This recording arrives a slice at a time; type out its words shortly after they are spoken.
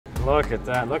Look at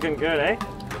that, looking good, eh?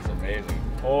 That's amazing.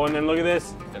 Oh, and then look at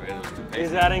this.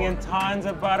 He's adding in tons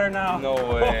of butter now. No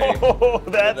way. Oh,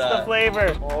 that's the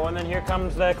flavor. Oh, and then here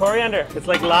comes the coriander. It's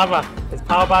like lava. It's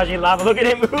pav bhaji lava. Look at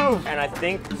it move. And I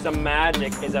think some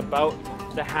magic is about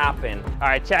to happen. All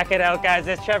right, check it out, guys.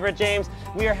 It's Trevor James.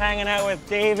 We are hanging out with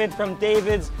David from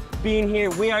David's Being Here.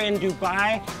 We are in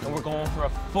Dubai, and we're going for a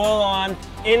full-on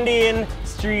Indian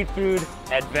street food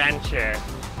adventure.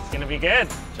 It's gonna be good.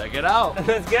 Check it out.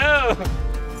 Let's go.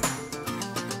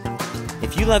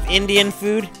 If you love Indian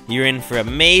food, you're in for a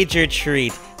major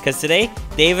treat. Because today,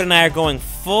 David and I are going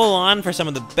full on for some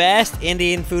of the best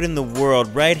Indian food in the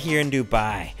world right here in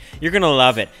Dubai. You're gonna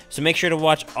love it. So make sure to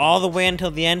watch all the way until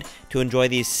the end to enjoy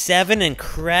these 7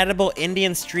 incredible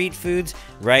Indian street foods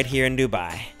right here in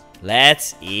Dubai.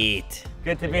 Let's eat.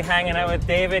 Good to be hanging out with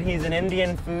David. He's an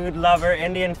Indian food lover,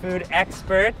 Indian food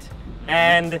expert,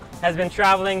 and has been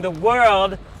traveling the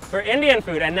world for Indian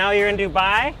food. And now you're in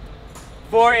Dubai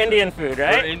for Indian food,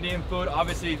 right? For Indian food,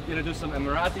 obviously gonna do some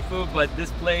Emirati food, but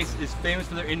this place is famous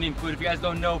for their Indian food. If you guys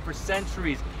don't know, for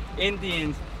centuries,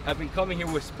 Indians have been coming here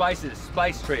with spices,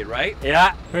 spice trade, right?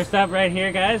 Yeah. First up right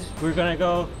here, guys, we're gonna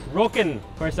go Rokn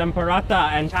for some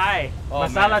paratha and chai,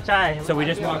 masala chai. So we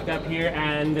just walked up here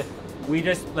and we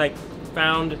just like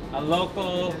found a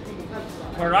local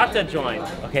paratha joint.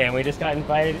 Okay, and we just got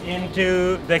invited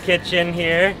into the kitchen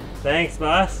here. Thanks,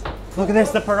 boss. Look at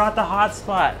this, the paratha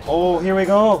hotspot. Oh, here we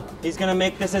go. He's gonna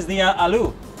make this as the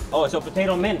aloo. Oh, so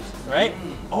potato mint, right?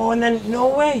 Oh, and then, no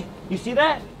way. You see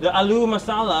that? The aloo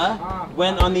masala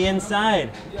went on the inside.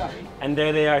 And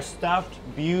there they are, stuffed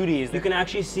beauties. You can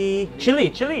actually see chili,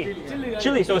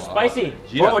 so it's spicy.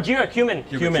 Jeera. Oh, jeera, cumin.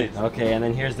 Cumin. Okay, and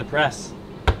then here's the press.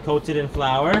 Coats it in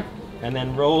flour and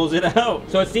then rolls it out.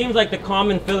 So it seems like the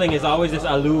common filling is always this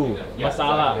aloo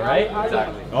masala, right?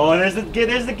 Exactly. Oh, there's the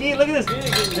ghee, look at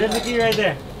this. There's the ghee right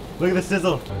there. Look at the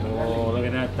sizzle. Oh, look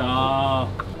at that dal.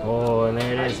 Oh, and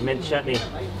there it is, mint chutney.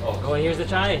 Oh, and here's the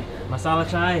chai, masala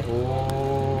chai.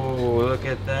 Oh, look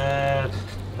at that.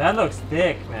 That looks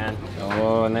thick, man.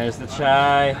 Oh, and there's the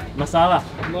chai. Masala.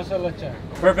 Masala chai.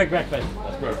 Perfect breakfast.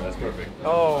 That's perfect, that's perfect.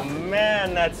 Oh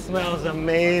man, that smells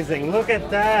amazing. Look at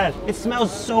that. It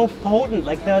smells so potent,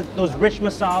 like those rich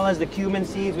masalas, the cumin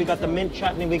seeds, we got the mint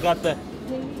chutney, we got the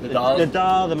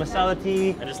dal, the masala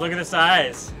tea. And just look at the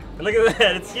size. Look at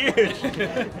that, it's huge.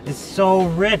 It's so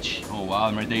rich. Oh wow,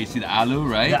 and right there you see the aloo,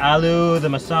 right? The aloo, the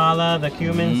masala, the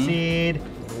cumin seed.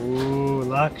 Ooh,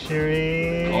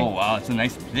 luxury. Oh wow, it's a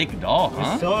nice thick dal,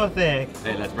 huh? It's so thick.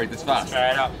 Hey, let's break this fast. Try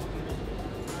it out.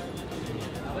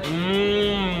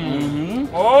 Mmm.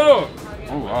 Oh!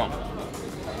 Oh wow.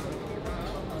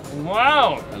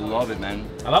 Wow! I love it, man.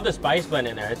 I love the spice blend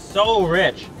in there. It's so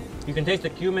rich. You can taste the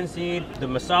cumin seed, the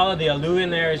masala, the aloo in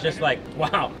there is just like,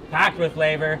 wow, packed with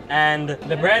flavor. And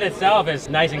the bread itself is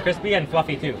nice and crispy and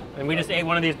fluffy too. And we just ate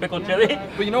one of these pickled chili.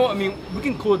 But you know what, I mean, we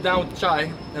can cool it down with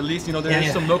chai. At least, you know, there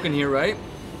is some milk in here, right?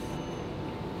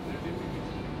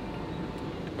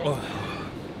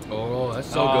 Oh,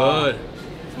 that's so good.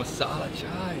 It's masala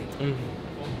chai.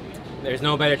 There's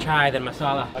no better chai than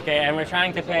masala. Okay, and we're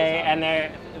trying to pay, and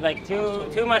they're like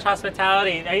too much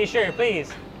hospitality. Are you sure,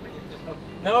 please?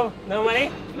 No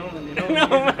money? No money. No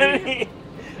money.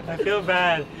 I feel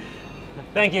bad.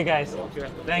 Thank you, guys.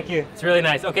 Thank you. It's really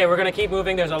nice. Okay, we're gonna keep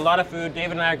moving. There's a lot of food.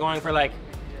 David and I are going for like,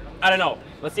 I don't know.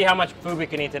 Let's see how much food we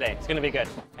can eat today. It's gonna be good.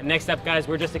 And next up, guys,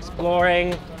 we're just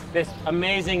exploring this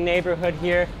amazing neighborhood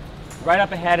here. Right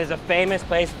up ahead is a famous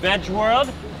place, Veg World,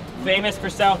 famous for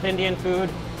South Indian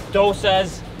food,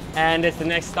 dosas, and it's the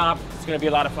next stop. It's gonna be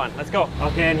a lot of fun. Let's go.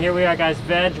 Okay, and here we are, guys,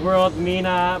 Veg World,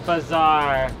 Meena,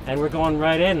 Bazaar. And we're going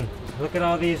right in. Look at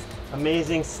all these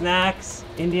amazing snacks,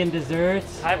 Indian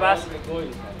desserts. Hi, boss.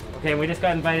 Okay, we just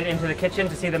got invited into the kitchen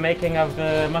to see the making of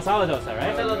the masala dosa,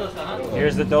 right? Masala dosa, huh?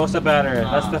 Here's the dosa batter.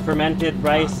 That's the fermented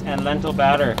rice and lentil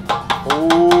batter.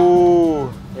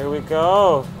 Ooh, here we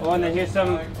go. Oh, and then here's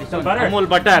some butter. Amul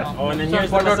butter. Oh, and then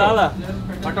here's the masala.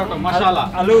 Potato,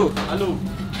 masala. Aloo. Aloo.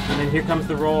 And then here comes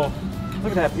the roll.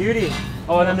 Look at that beauty.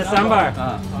 Oh, and then the sambar,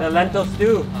 the lentil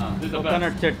stew.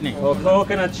 Coconut chutney. Oh,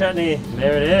 coconut chutney.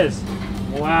 There it is.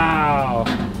 Wow.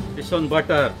 This one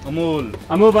butter, Amul.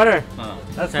 Amul butter.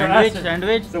 That's Sandwich, for us.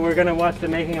 sandwich. So we're gonna watch the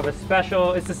making of a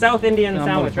special. It's the South Indian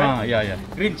sandwich, right? Yeah.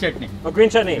 Green chutney. Oh, green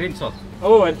chutney. Green sauce.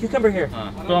 Oh, and cucumber here.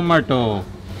 Tomato.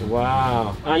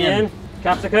 Wow. Onion,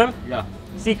 capsicum. Yeah.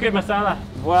 Secret masala.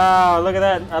 Wow, look at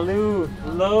that. Aloo,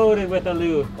 loaded with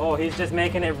aloo. Oh, he's just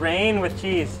making it rain with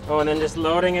cheese. Oh, and then just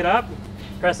loading it up,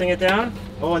 pressing it down.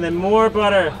 Oh, and then more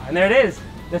butter. And there it is.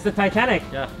 That's the Titanic.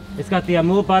 Yeah. It's got the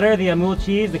Amul butter, the Amul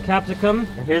cheese, the capsicum.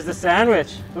 And here's the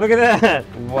sandwich. Look at that.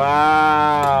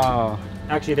 Wow.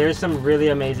 Actually, there's some really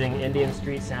amazing Indian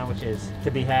street sandwiches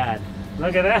to be had.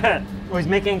 Look at that. Oh, he's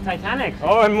making Titanic.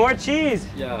 Oh, and more cheese.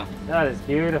 Yeah. That is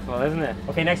beautiful, isn't it?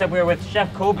 Okay, next up we're with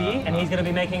Chef Kobe, and he's gonna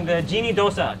be making the gini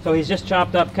dosa. So he's just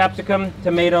chopped up capsicum,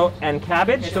 tomato, and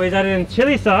cabbage. So he's added in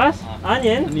chili sauce,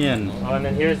 onion. Oh, and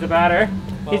then here's the batter.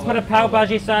 He's put a pav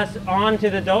bhaji sauce onto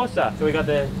the dosa. So we got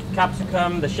the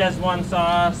capsicum, the Szechuan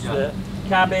sauce, the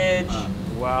cabbage.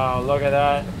 Wow, look at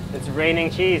that. It's raining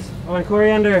cheese. Oh, and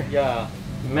coriander. Yeah.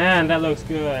 Man, that looks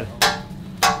good.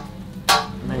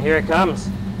 And then here it comes.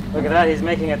 Look at that, he's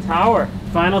making a tower.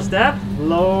 Final step,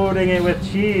 loading it with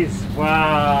cheese.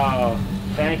 Wow.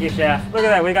 Thank you, chef. Look at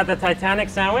that, we got the Titanic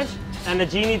sandwich and the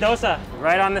genie dosa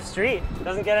right on the street.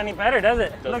 Doesn't get any better, does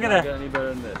it? Look at that. Get any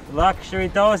better than this. Luxury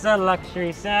dosa,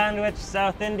 luxury sandwich,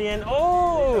 South Indian.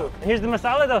 Oh, here's the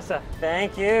masala dosa.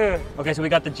 Thank you. Okay, so we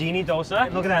got the genie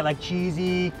dosa. Look at that, like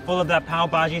cheesy, full of that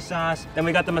pav bhaji sauce. Then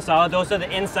we got the masala dosa.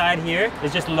 The inside here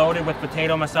is just loaded with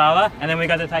potato masala. And then we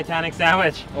got the Titanic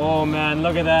sandwich. Oh man,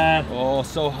 look at that. Oh,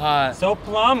 so hot. So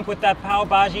plump with that pav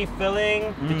bhaji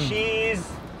filling, the cheese.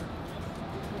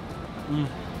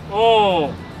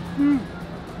 Oh.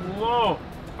 Whoa.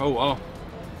 Oh, wow.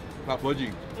 Pav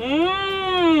bhaji.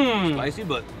 Spicy,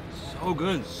 but so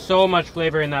good. So much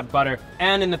flavor in that butter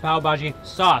and in the pav bhaji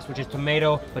sauce, which is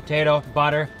tomato, potato,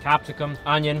 butter, capsicum,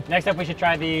 onion. Next up, we should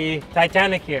try the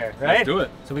Titanic here, right? Let's do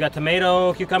it. So we got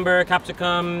tomato, cucumber,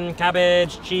 capsicum,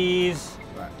 cabbage, cheese.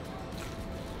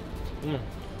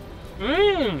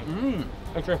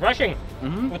 It's refreshing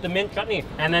with the mint chutney.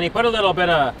 And then he put a little bit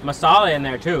of masala in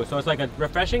there too. So it's like a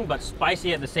refreshing but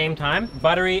spicy at the same time.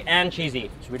 Buttery and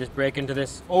cheesy. Should we just break into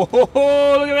this? Oh, look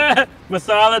at that.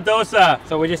 Masala dosa.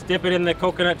 So we just dip it in the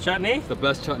coconut chutney. It's the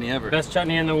best chutney ever. Best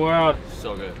chutney in the world.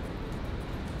 So good.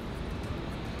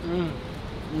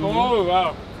 Oh,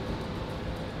 wow.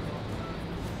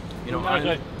 You know,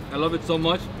 That's I love it so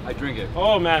much, I drink it.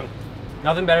 Oh man.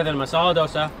 Nothing better than masala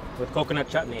dosa with coconut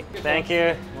chutney. Thank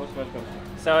you. Most welcome.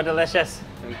 So delicious.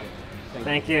 Thank you.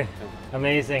 Thank you.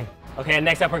 Amazing. Okay, and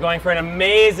next up we're going for an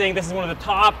amazing, this is one of the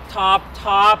top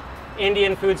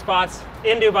Indian food spots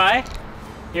in Dubai.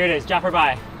 Here it is, Jaffer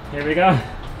Bhai. Here we go.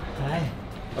 Hi.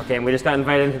 Okay, and we just got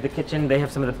invited into the kitchen. They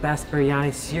have some of the best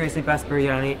biryani, seriously best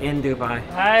biryani in Dubai.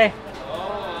 Hi.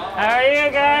 How are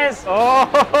you guys? Oh,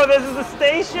 this is the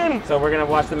station. So we're gonna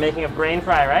watch the making of brain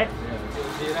fry, right?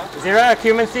 Zira,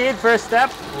 cumin seed, first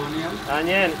step.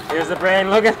 Onion. Here's the brain,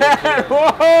 look at that.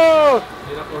 Whoa!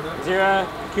 Zira,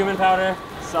 cumin powder,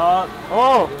 salt.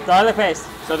 Oh, garlic paste.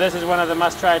 So this is one of the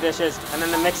must-try dishes. And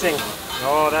then the mixing.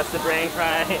 Oh, that's the brain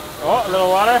fry. Oh, a little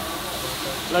water.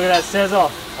 Look at that sizzle.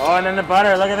 Oh, and then the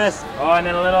butter, look at this. Oh, and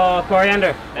then a little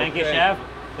coriander. Thank you, chef.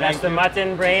 That's the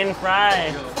mutton brain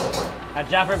fry at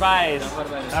Jaffer Bhai's.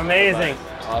 Amazing.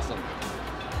 Awesome.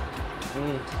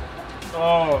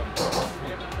 Oh.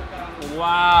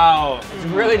 Wow. It's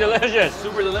really delicious.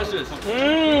 Super delicious.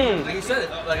 Like you said,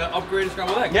 like an upgraded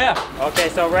scrambled egg. Yeah. Okay,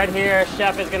 so right here,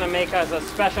 chef is gonna make us a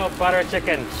special butter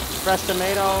chicken. Fresh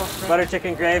tomato, butter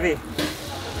chicken gravy.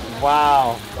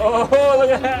 Wow. Oh,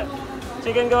 look at that.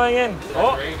 Chicken going in.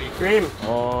 Oh, cream.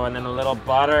 Oh, and then a little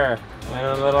butter. And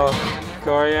a little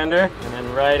coriander. And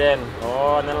then right in.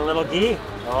 Oh, and then a little ghee.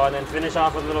 Oh, and then finish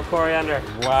off with a little coriander.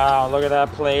 Wow, look at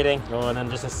that plating. Oh, and then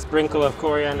just a sprinkle of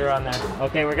coriander on there.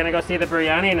 Okay, we're gonna go see the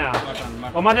biryani now.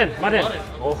 Oh, mutton.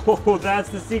 Oh, that's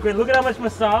the secret. Look at how much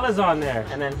masala's on there.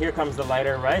 And then here comes the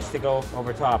lighter rice to go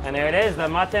over top. And there it is, the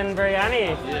mutton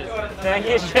biryani. Thank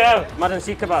you, chef. Mutton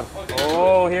seekh kebab.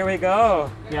 Oh, here we go.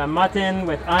 Yeah, mutton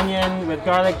with onion, with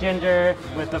garlic ginger,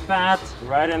 with the fat,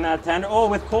 right in that tender. Oh,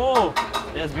 with coal.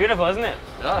 It's beautiful, isn't it?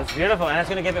 Yeah. It's beautiful, and it's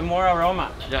gonna give it more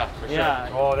aroma. Yeah, for sure. Yeah.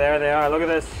 Oh, there they are. Look at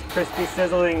this crispy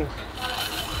sizzling.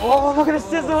 Oh, look at the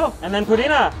sizzle. And then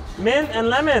pudina, mint and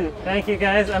lemon. Thank you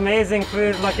guys. Amazing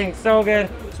food, looking so good.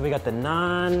 So we got the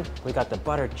naan, we got the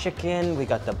butter chicken, we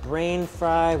got the brain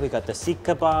fry, we got the seekh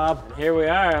kebab. Here we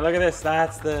are. Look at this.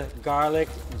 That's the garlic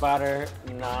butter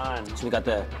naan. So we got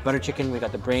the butter chicken, we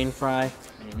got the brain fry.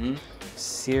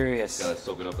 Serious. Gotta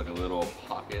soak it up like a little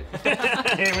pocket.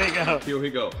 Here we go. Here we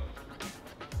go.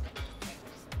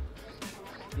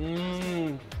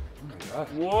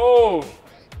 Whoa.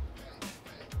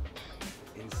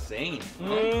 Insane.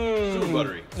 Super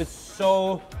buttery. It's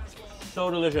so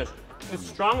delicious. It's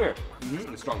stronger.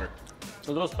 It's stronger.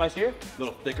 A little spicier. A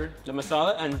little thicker. The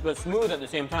masala, but smooth at the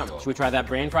same time. Should we try that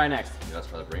brain fry next? Yeah, let's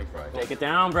try the brain fry. Take it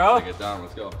down, bro. Take it down,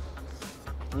 let's go.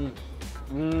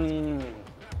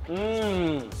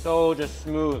 So just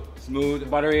smooth. Smooth.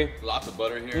 Buttery. Lots of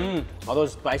butter here. All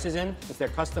those spices in, it's their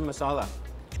custom masala.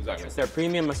 Exactly. It's their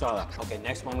premium masala. Okay,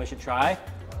 next one we should try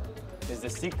is the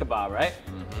seekh kebab, right?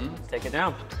 Let's take it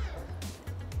down.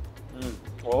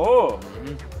 Oh.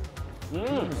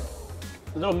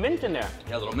 A little mint in there.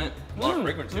 Yeah, a little mint. A lot of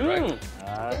fragrance here, right?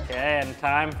 Okay, and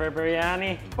time for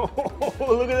biryani. Oh,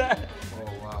 look at that. Oh,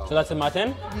 wow. So that's the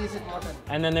mutton? Yes, it's mutton.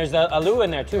 And then there's the aloo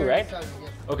in there too, right? Yes.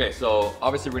 Okay, so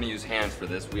obviously we're gonna use hands for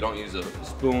this. We don't use a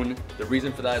spoon. The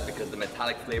reason for that is because the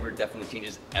metallic flavor definitely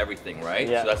changes everything, right?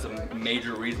 Yeah. So that's a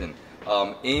major reason.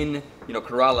 In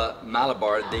Kerala,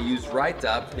 Malabar, they use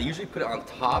raita. They usually put it on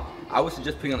top. I would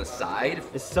suggest putting it on the side.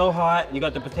 It's so hot. You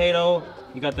got the potato,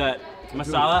 you got the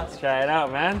masala. Let's try it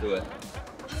out, man. Do it.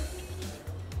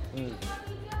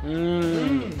 Oh,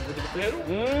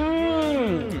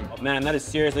 man, that is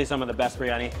seriously some of the best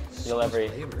biryani you'll ever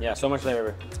eat. Yeah, so much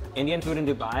flavor. Indian food in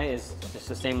Dubai is just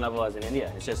the same level as in India.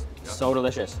 It's just so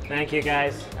delicious. Thank you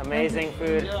guys. Amazing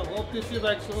food. Yeah, hope to see you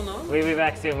back soon, huh? We'll be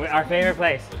back soon. Our favorite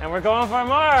place. And we're going for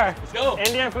more. Let's go.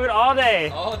 Indian food all day.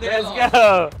 All day long. Let's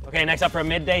go. Okay, next up for a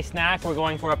midday snack, we're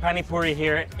going for a pani puri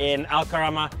here in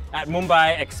Karama at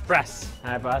Mumbai Express.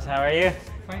 Hi, boss. How are you?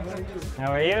 Fine, sir.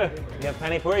 How are you? You have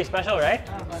pani puri special, right?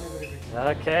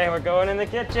 Okay, we're going in the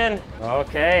kitchen.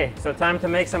 Okay, so time to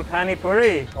make some pani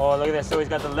puri. Oh, look at this. So he's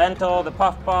got the lentil, the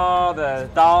puffball, the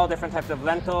dal, different types of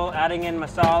lentil, adding in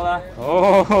masala.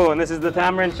 Oh, and this is the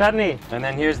tamarind chutney. And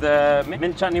then here's the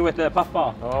mint chutney with the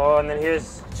puffball. Oh, and then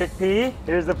here's chickpea.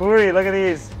 Here's the puri. Look at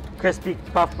these crispy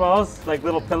puffballs, like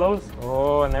little pillows.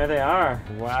 Oh, and there they are.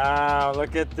 Wow,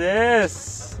 look at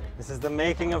this. This is the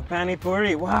making of pani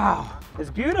puri. Wow. It's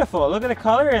beautiful. Look at the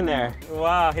color in there.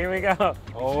 Wow, here we go.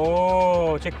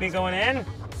 Oh, chickpea going in.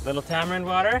 Little tamarind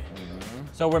water.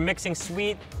 So we're mixing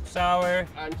sweet, sour,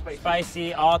 And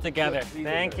spicy all together.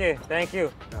 Thank you, thank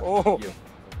you. Oh.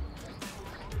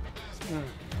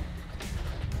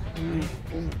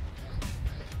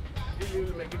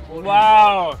 You'll make it more.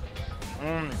 Wow.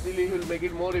 Really, you'll make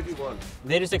it more if you want.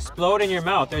 They just explode in your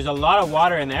mouth. There's a lot of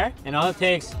water in there, and all it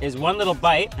takes is one little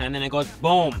bite, and then it goes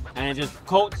boom, and it just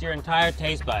coats your entire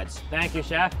taste buds. Thank you,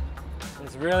 chef.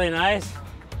 It's really nice,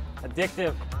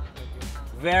 addictive,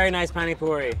 very nice pani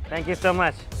puri. Thank you so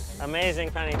much.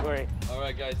 Amazing pani puri. All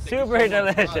right, guys. Super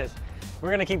delicious. We're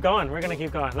gonna keep going. We're gonna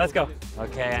keep going. Let's go.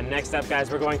 Okay, and next up,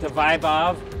 guys, we're going to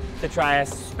Vaibhav to try a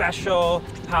special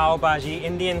pav bhaji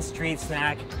Indian street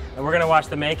snack, and we're gonna watch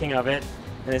the making of it.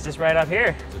 And it's just right up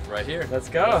here. Just right here. Let's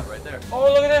go. Right there.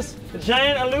 Oh, look at this, the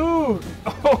giant aloo.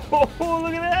 Oh,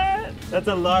 look at that. That's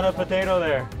a lot of potato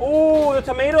there. Oh, the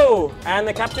tomato and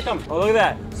the capsicum. Oh, look at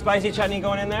that. Spicy chutney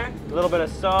going in there. A little bit of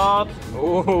salt.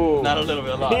 Oh. Not a little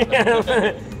bit, a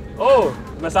lot. Oh,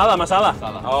 masala. Masala.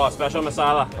 Oh, special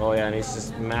masala. Oh yeah, and he's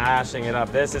just mashing it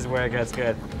up. This is where it gets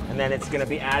good. And then it's gonna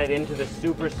be added into the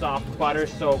super soft butter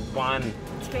soaked bun.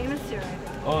 It's famous here, I think.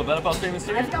 Oh, Vada Pav's famous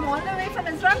here? I've come all the way from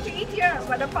Israel to eat here,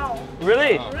 vada pav.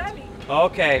 Really? Really?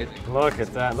 Okay. Look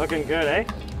at that. Looking good, eh?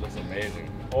 Looks amazing.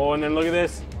 Oh, and then look at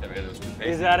this. Never had those toothpaste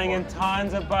He's adding in before.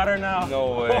 tons of butter now.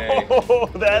 No way. Oh,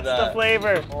 that's the that.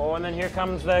 flavor. Oh, and then here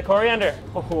comes the coriander.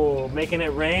 Oh, making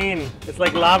it rain. It's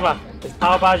like lava. It's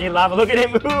pav bhaji lava. Look at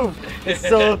it move. It's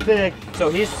so thick. So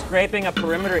he's scraping a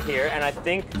perimeter here, and I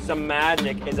think some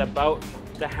magic is about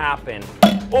to happen.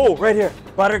 Oh, right here.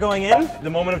 Butter going in. The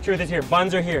moment of truth is here.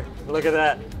 Buns are here. Look at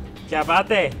that. Kya baat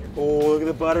hai? Oh, look at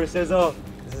the butter sizzle.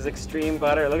 This is extreme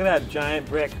butter. Look at that giant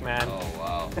brick, man. Oh,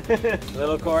 wow.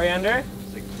 Little coriander.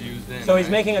 It's like fused in. So he's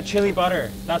right? making a chili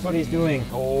butter. That's what he's doing.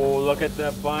 Oh, look at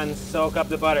the bun soak up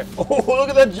the butter. Oh, look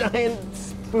at that giant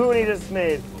spoon he just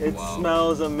made. It Wow.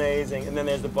 smells amazing. And then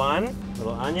there's the bun,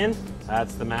 little onion.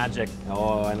 That's the magic.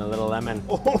 Oh, and a little lemon.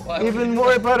 Oh, even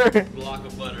more butter. Block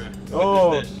of butter.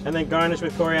 Oh, With this dish. and then garnish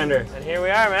with coriander. And here we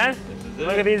are, man. This is it.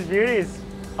 Look at these beauties.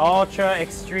 Ultra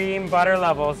extreme butter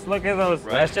levels. Look at those.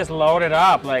 Right. Let's just load it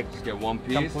up, like Just get one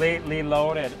piece. completely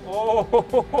loaded. Oh,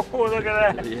 look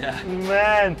at that. Yeah.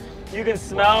 Man, you can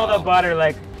smell Wow. the butter,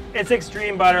 like it's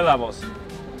extreme butter levels.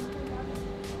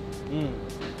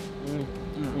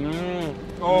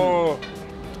 Oh.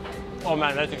 Oh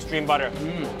man, that's extreme butter.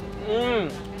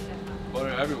 Butter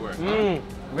everywhere.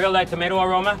 Real light tomato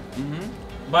aroma.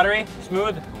 Buttery,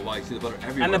 smooth. Oh, wow, you see the butter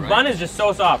everywhere. And the right? bun is just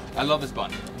so soft. I love this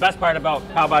bun. Best part about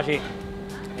pav bhaji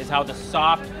is how the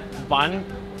soft bun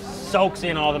soaks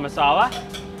in all the masala.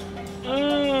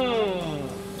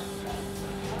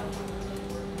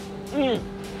 And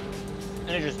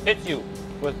it just hits you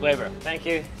with flavor. Thank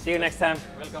you. See you next time.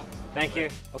 Welcome. Thank you.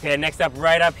 Okay, next up,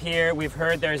 right up here, we've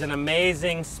heard there's an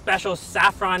amazing special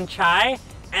saffron chai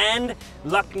and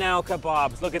Lucknow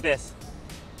kebabs. Look at this.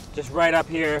 Just right up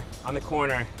here on the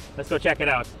corner. Let's go check it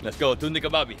out. Let's go, tundi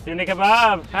kebabi. Tundi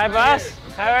kebab. Hi, boss.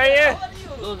 How are you?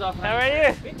 How are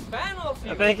you? Big fan of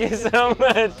you. Thank you so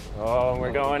much. Oh,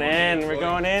 we're going in. We're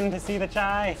going in to see the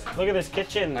chai. Look at this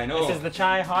kitchen. I know. This is the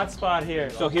chai hotspot here.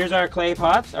 So here's our clay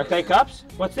pots, our clay cups.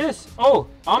 What's this? Oh,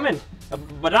 almond.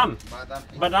 Badam.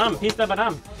 Badam. Pista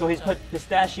badam. So he's put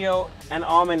pistachio and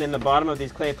almond in the bottom of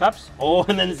these clay cups. Oh,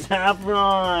 and then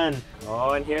saffron.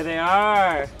 Oh, and here they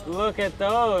are. Look at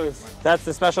those. That's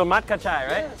the special matka chai,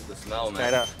 right? The smell, Try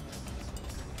it man. out.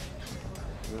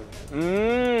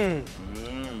 Mmm.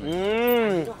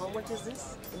 Mmm. How much is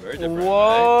this? Very different, right?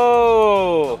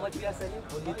 Whoa. How much we are selling?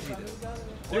 Only 3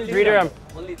 dirham. 3 dirham.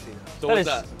 Only 3. So That what's is-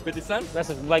 that? 50 cents? That's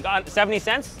like 70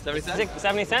 cents? 70 cents?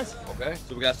 70 cents? Okay.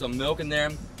 So we got some milk in there.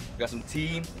 We got some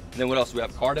tea. And then what else? We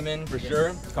have cardamom for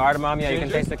sure. Cardamom, yeah, you can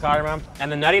Ginger? taste the cardamom. And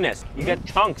the nuttiness. You get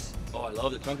chunks, Oh, I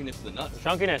love the chunkiness of the nuts.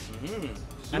 chunkiness. Mmm.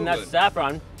 And that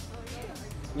saffron,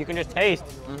 you can just taste.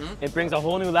 It brings a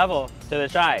whole new level to the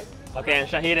chai. Okay, and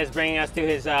Shahid is bringing us to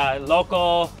his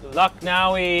local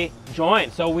Lucknowi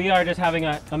joint. So we are just having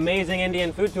an amazing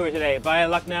Indian food tour today by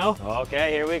Lucknow.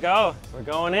 Okay, here we go. We're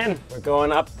going in. We're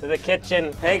going up to the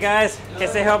kitchen. Hey guys,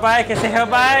 kaise ho bhai? Kaise ho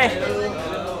bhai?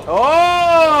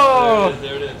 Oh!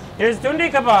 There it is. Here's tundi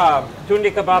kebab.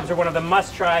 Tundi kebabs are one of the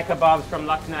must-try kebabs from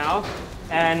Lucknow.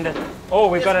 And oh,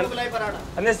 we've got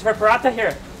and this is for paratha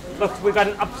here. Look, we've got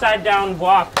an upside down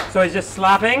wok. So he's just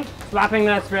slapping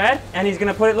that thread, and he's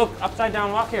gonna put it, look, upside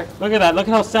down wok here. Look at that, look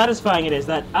at how satisfying it is,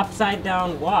 that upside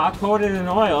down wok, coated in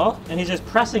oil, and he's just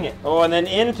pressing it. Oh, and then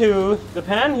into the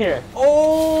pan here.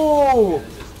 Oh,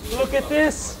 look at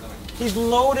this. He's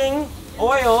loading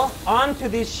oil onto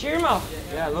these shirma.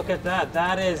 Yeah, look at that.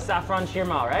 That is saffron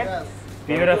shirma, right? Yes.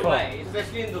 Beautiful. Dubai,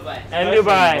 especially in Dubai. And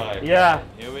Dubai, yeah.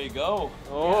 Here we go.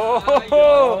 Oh,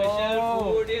 Special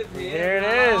food is here. here it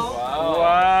is. now.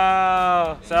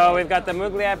 Wow. So we've got the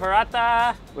mughlai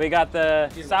paratha, we got the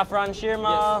saffron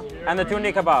shirma, and the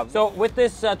tundi kebab. So with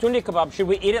this tundi kebab, should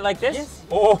we eat it like this? Yes.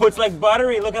 Oh, it's like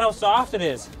buttery. Look at how soft it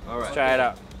is. All right. Let's try it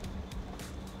out.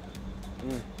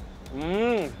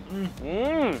 Mmm.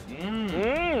 Mmm.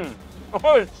 Mmm.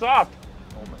 Oh, it's soft.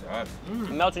 Oh my God.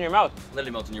 It melts in your mouth.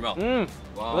 Literally melts in your mouth. Mmm.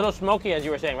 Wow. A little smoky, as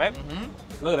you were saying, right?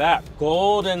 Look at that.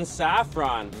 Golden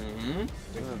saffron.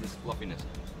 This fluffiness.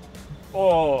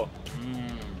 Oh.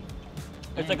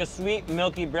 It's like a sweet,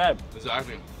 milky bread.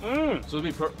 Exactly. Mmm. So it'll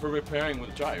be for preparing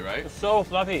with chai, right? It's so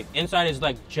fluffy. Inside is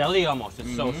like jelly almost.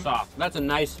 It's so soft. That's a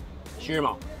nice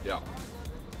shirma. Yeah.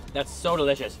 That's so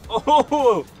delicious.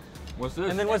 Oh. What's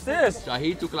this? And then what's this?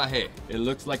 Shahi tukla hai. It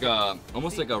looks like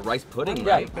almost like a rice pudding,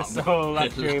 Yeah, right? it's so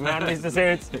luxury, man. These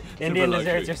desserts, Indian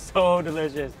luxury. desserts are so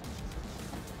delicious.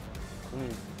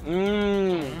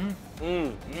 Mmm.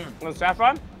 Mmm. The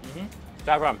saffron?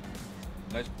 Saffron.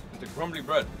 Nice. It's a crumbly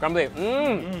bread. Crumbly.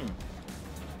 Mmm.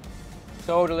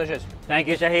 So delicious. Thank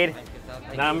you, Shahid.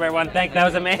 Number one. That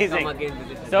was amazing. Come again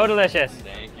with it. So delicious.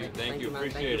 Thank you. man.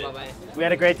 Appreciate Thank you. it. Bye-bye. We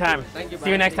had a great time. Thank you, See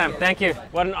you bye. next time. Thank you.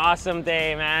 What an awesome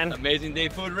day, man. Amazing day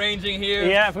food ranging here.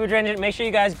 Yeah, food range. Make sure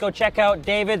you guys go check out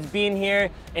David's bean here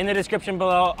in the description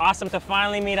below. Awesome to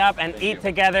finally meet up and eat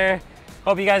together.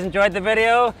 Hope you guys enjoyed the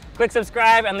video. Click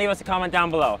subscribe and leave us a comment down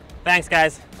below. Thanks,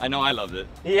 guys. I know I loved it.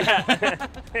 Yeah,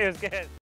 it was good.